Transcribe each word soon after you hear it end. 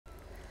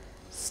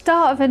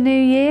Start of a new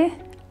year.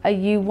 Are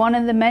you one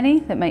of the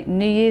many that make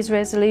New Year's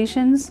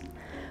resolutions?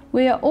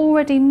 We are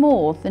already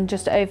more than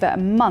just over a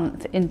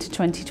month into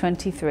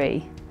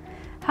 2023.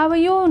 How are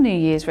your New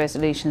Year's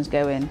resolutions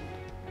going?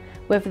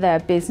 Whether they are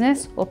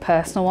business or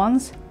personal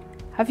ones,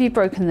 have you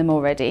broken them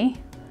already?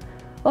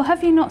 Or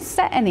have you not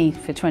set any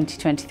for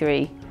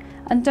 2023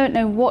 and don't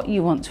know what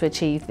you want to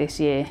achieve this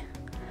year?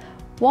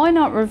 Why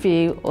not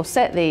review or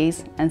set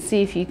these and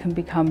see if you can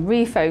become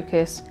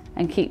refocused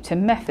and keep to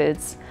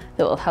methods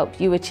that will help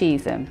you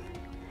achieve them.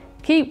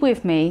 Keep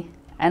with me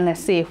and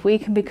let's see if we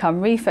can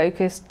become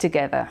refocused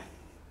together.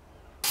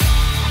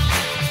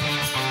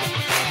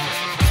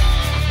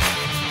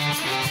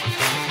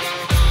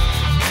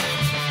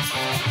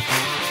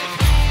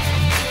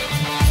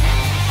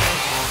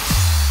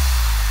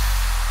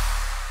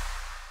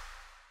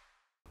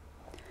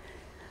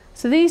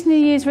 So these New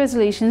Year's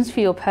resolutions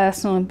for your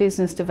personal and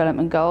business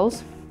development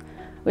goals,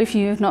 if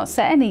you have not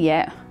set any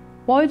yet,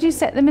 why would you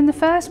set them in the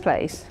first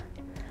place?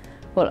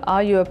 Well,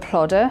 are you a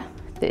plodder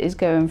that is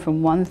going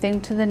from one thing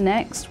to the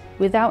next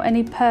without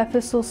any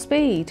purpose or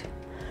speed?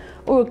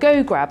 Or a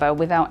go-grabber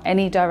without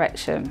any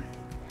direction?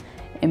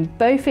 In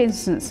both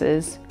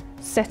instances,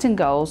 setting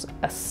goals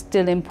are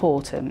still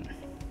important.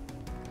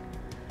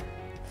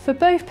 For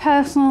both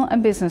personal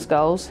and business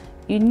goals,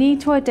 you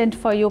need to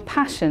identify your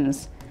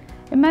passions.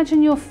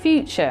 Imagine your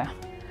future,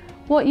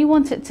 what you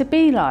want it to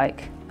be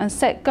like, and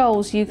set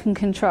goals you can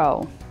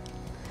control.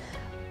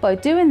 By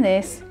doing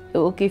this, it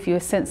will give you a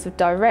sense of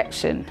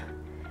direction,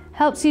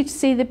 helps you to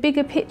see the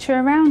bigger picture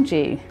around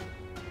you,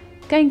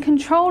 gain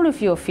control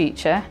of your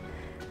future,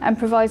 and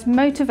provides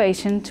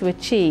motivation to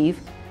achieve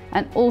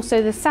and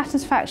also the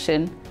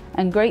satisfaction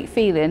and great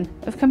feeling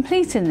of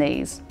completing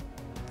these.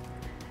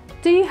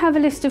 Do you have a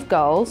list of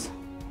goals?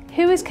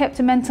 Who has kept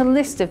a mental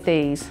list of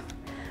these?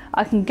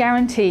 I can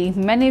guarantee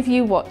many of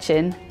you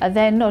watching are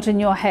there nodding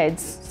your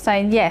heads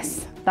saying,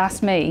 yes,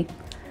 that's me.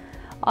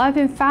 I've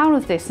been foul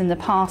of this in the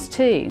past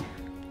too.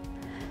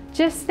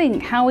 Just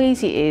think how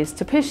easy it is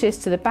to push this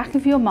to the back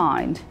of your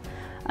mind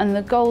and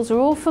the goals are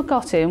all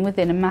forgotten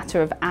within a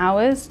matter of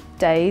hours,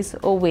 days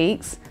or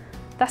weeks.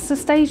 That's the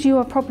stage you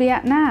are probably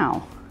at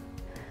now.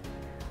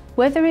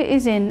 Whether it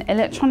is in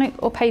electronic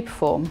or paper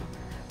form,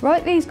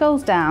 write these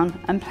goals down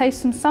and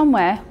place them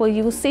somewhere where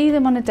you will see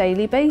them on a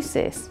daily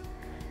basis.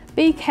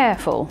 Be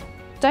careful,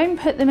 don't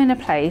put them in a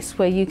place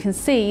where you can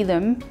see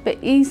them but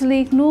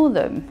easily ignore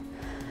them.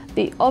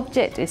 The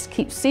object is to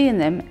keep seeing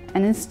them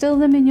and instill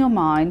them in your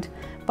mind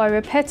by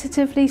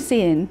repetitively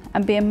seeing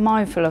and being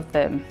mindful of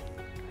them.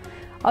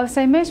 I would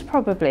say most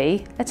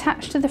probably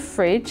attached to the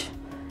fridge,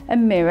 a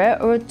mirror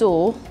or a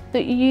door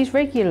that you use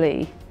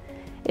regularly.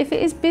 If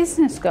it is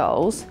business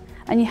goals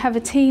and you have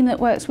a team that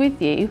works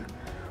with you,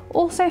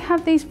 also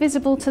have these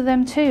visible to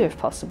them too if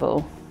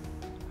possible.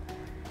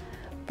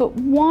 But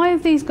why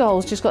have these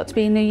goals just got to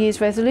be New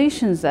Year's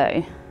resolutions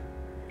though?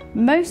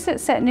 Most that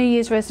set New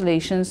Year's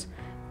resolutions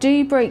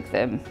do break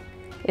them.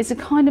 It's a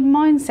kind of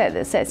mindset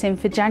that sets in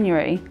for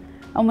January,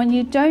 and when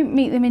you don't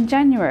meet them in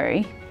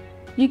January,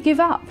 you give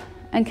up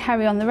and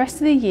carry on the rest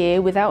of the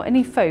year without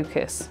any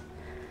focus.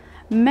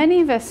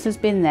 Many of us has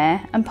been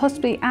there and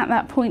possibly at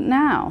that point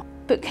now,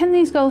 but can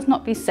these goals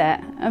not be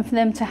set and for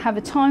them to have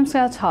a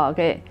timescale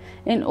target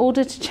in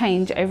order to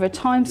change over a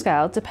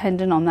timescale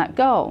depending on that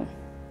goal?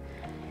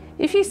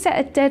 If you set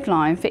a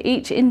deadline for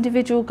each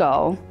individual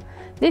goal,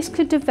 this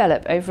could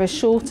develop over a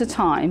shorter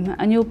time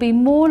and you'll be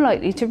more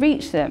likely to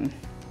reach them.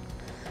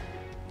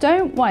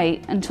 Don't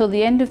wait until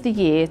the end of the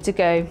year to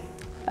go,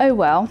 oh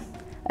well,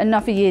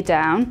 another year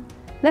down,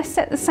 let's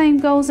set the same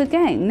goals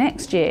again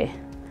next year.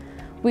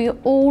 We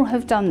all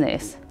have done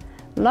this.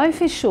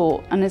 Life is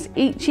short and as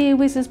each year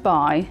whizzes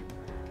by,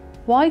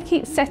 why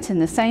keep setting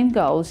the same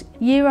goals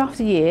year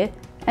after year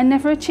and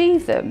never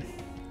achieve them?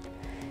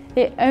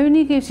 It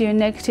only gives you a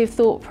negative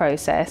thought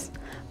process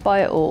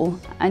by it all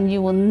and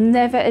you will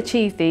never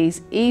achieve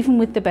these even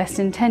with the best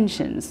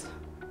intentions.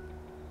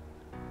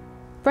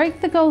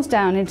 Break the goals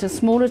down into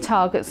smaller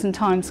targets and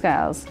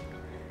timescales.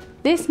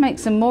 This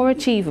makes them more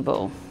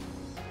achievable.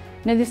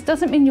 Now this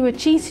doesn't mean you are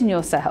cheating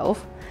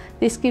yourself,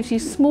 this gives you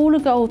smaller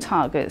goal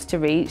targets to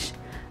reach,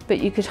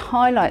 but you could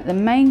highlight the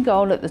main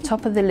goal at the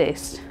top of the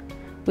list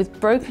with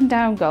broken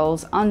down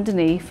goals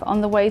underneath on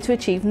the way to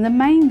achieving the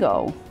main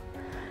goal.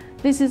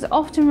 This is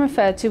often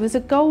referred to as a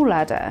goal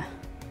ladder.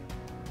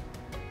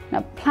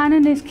 Now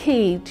planning is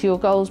key to your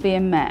goals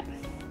being met,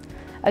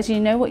 as you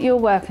know what you're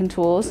working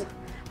towards,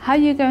 how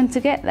you're going to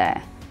get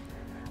there.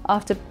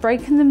 After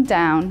breaking them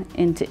down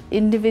into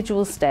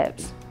individual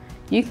steps,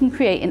 you can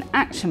create an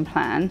action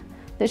plan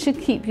that should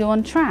keep you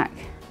on track.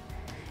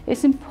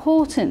 It's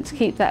important to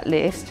keep that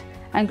list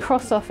and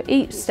cross off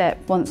each step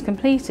once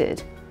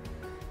completed.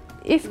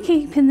 If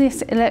keeping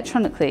this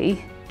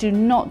electronically, do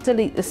not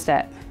delete the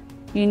step.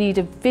 You need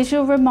a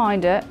visual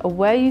reminder of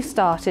where you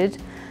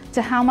started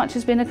to how much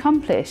has been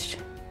accomplished.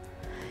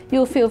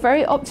 You'll feel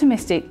very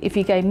optimistic if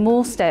you gain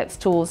more steps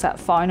towards that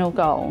final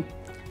goal.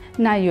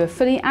 Now you have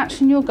fully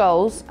actioned your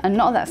goals and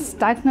not that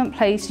stagnant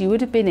place you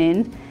would have been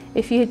in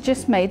if you had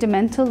just made a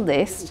mental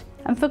list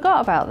and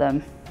forgot about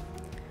them.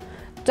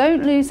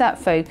 Don't lose that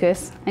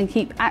focus and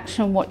keep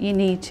action on what you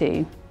need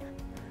to.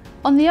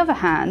 On the other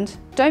hand,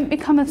 don't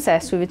become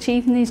obsessed with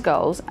achieving these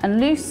goals and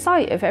lose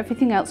sight of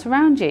everything else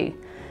around you,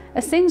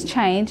 as things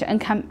change and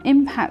can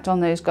impact on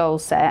those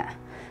goals set,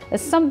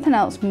 as something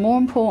else more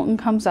important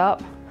comes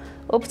up,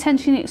 or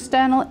potentially an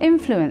external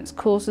influence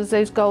causes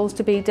those goals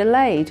to be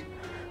delayed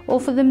or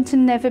for them to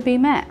never be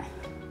met.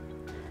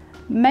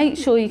 Make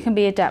sure you can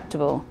be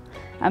adaptable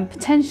and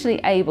potentially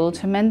able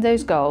to amend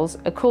those goals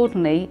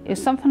accordingly if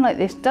something like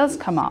this does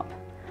come up.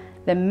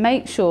 Then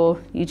make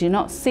sure you do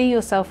not see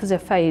yourself as a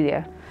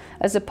failure,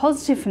 as the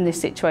positive from this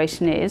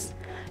situation is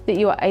that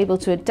you are able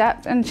to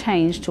adapt and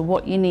change to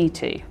what you need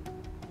to.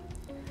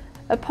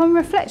 Upon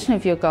reflection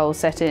of your goal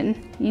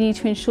setting, you need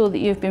to ensure that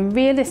you have been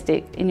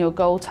realistic in your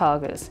goal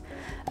targets,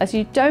 as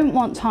you don't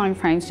want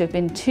timeframes to have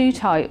been too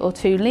tight or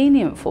too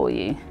lenient for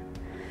you.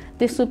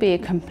 This will be a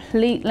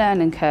complete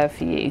learning curve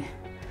for you,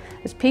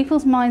 as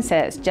people's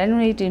mindsets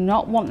generally do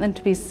not want them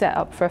to be set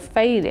up for a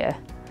failure,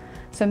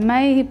 so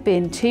may have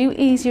been too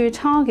easy a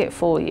target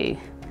for you.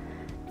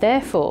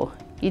 Therefore,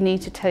 you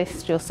need to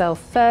test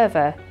yourself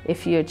further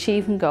if you're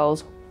achieving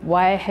goals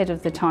way ahead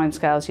of the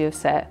timescales you have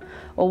set,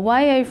 or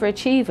way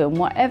overachieving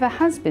whatever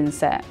has been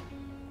set.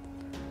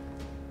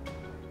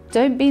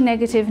 Don't be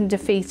negative and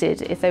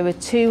defeated if they were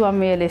too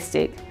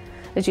unrealistic,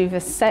 as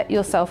you've set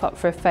yourself up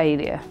for a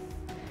failure.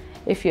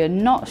 If you're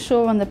not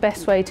sure on the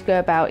best way to go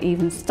about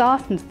even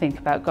starting to think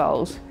about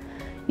goals,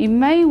 you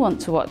may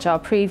want to watch our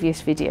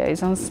previous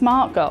videos on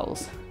SMART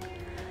goals.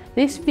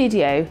 This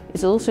video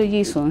is also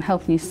useful in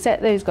helping you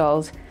set those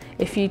goals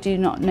if you do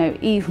not know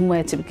even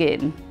where to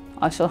begin.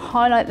 I shall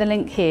highlight the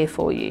link here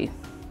for you.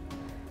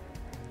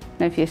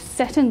 Now, if you're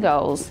setting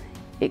goals,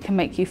 it can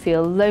make you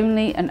feel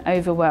lonely and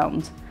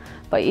overwhelmed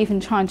by even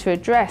trying to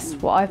address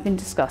what I've been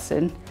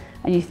discussing,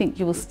 and you think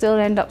you will still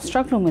end up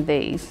struggling with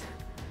these.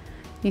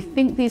 You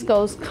think these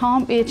goals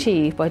can't be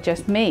achieved by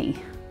just me.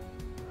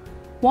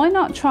 Why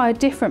not try a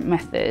different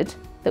method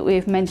that we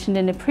have mentioned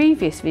in a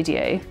previous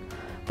video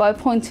by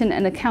appointing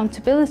an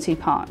accountability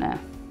partner?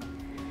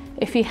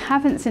 If you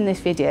haven't seen this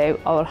video,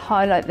 I will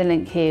highlight the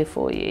link here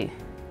for you.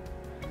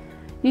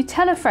 You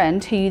tell a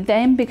friend who you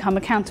then become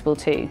accountable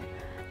to.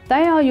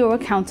 They are your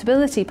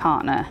accountability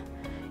partner.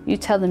 You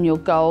tell them your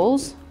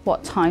goals,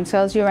 what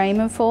timescales you're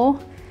aiming for.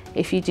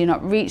 If you do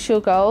not reach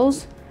your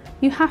goals,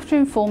 you have to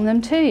inform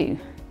them too.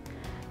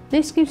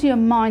 This gives you a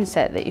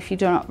mindset that if you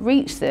do not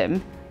reach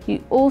them,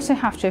 you also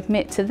have to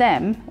admit to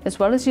them, as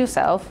well as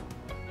yourself,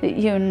 that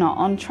you're not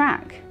on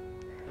track.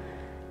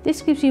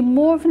 This gives you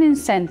more of an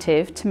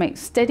incentive to make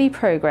steady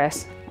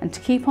progress and to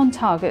keep on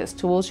targets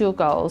towards your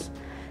goals,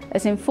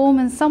 as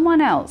informing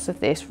someone else of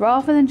this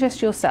rather than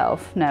just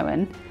yourself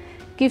knowing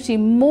gives you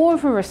more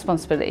of a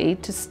responsibility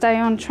to stay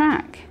on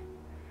track.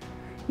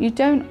 You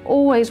don't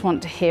always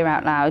want to hear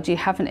out loud you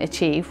haven't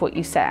achieved what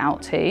you set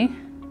out to.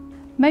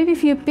 Maybe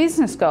for your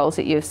business goals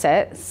that you have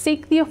set,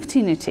 seek the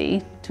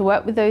opportunity to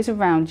work with those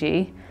around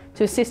you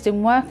to assist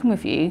in working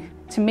with you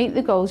to meet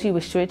the goals you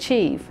wish to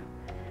achieve.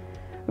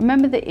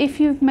 Remember that if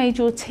you've made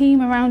your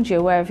team around you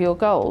aware of your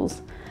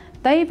goals,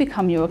 they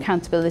become your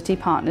accountability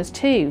partners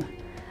too,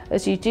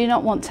 as you do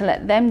not want to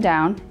let them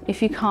down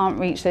if you can't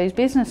reach those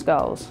business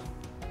goals.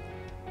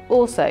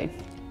 Also,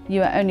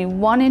 you are only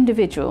one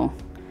individual.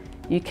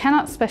 You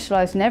cannot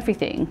specialise in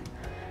everything,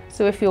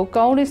 so if your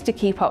goal is to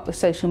keep up with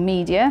social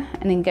media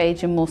and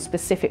engage in more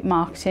specific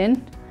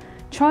marketing,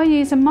 try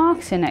use a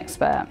marketing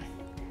expert.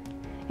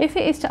 If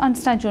it is to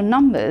understand your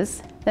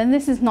numbers, then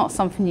this is not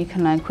something you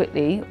can learn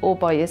quickly or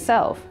by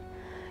yourself.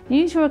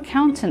 Use your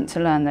accountant to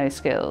learn those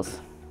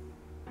skills.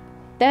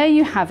 There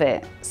you have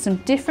it, some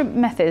different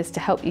methods to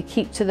help you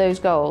keep to those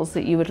goals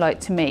that you would like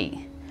to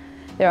meet.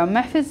 There are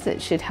methods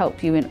that should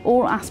help you in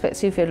all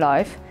aspects of your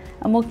life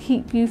and will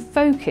keep you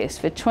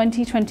focused for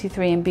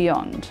 2023 and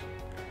beyond.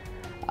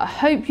 I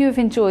hope you have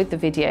enjoyed the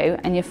video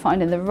and you're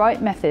finding the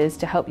right methods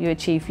to help you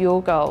achieve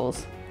your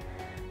goals.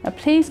 Now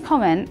please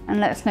comment and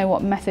let us know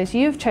what methods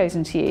you have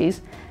chosen to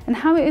use and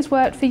how it has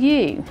worked for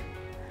you.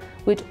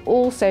 We'd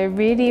also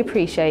really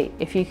appreciate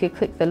if you could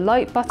click the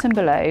like button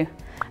below,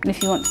 and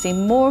if you want to see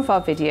more of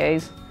our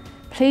videos,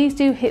 please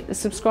do hit the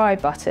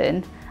subscribe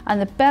button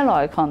and the bell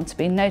icon to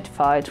be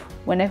notified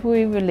whenever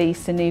we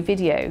release a new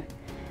video.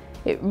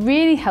 It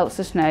really helps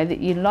us know that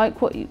you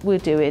like what we're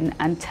doing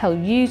and tell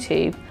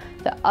YouTube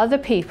that other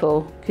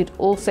people could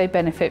also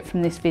benefit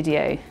from this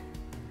video.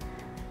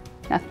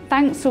 Now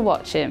thanks for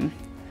watching.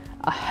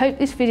 I hope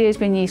this video has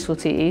been useful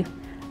to you,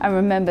 and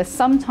remember,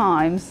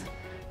 sometimes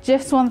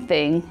just one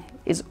thing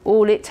is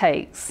all it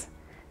takes.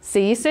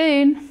 See you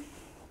soon.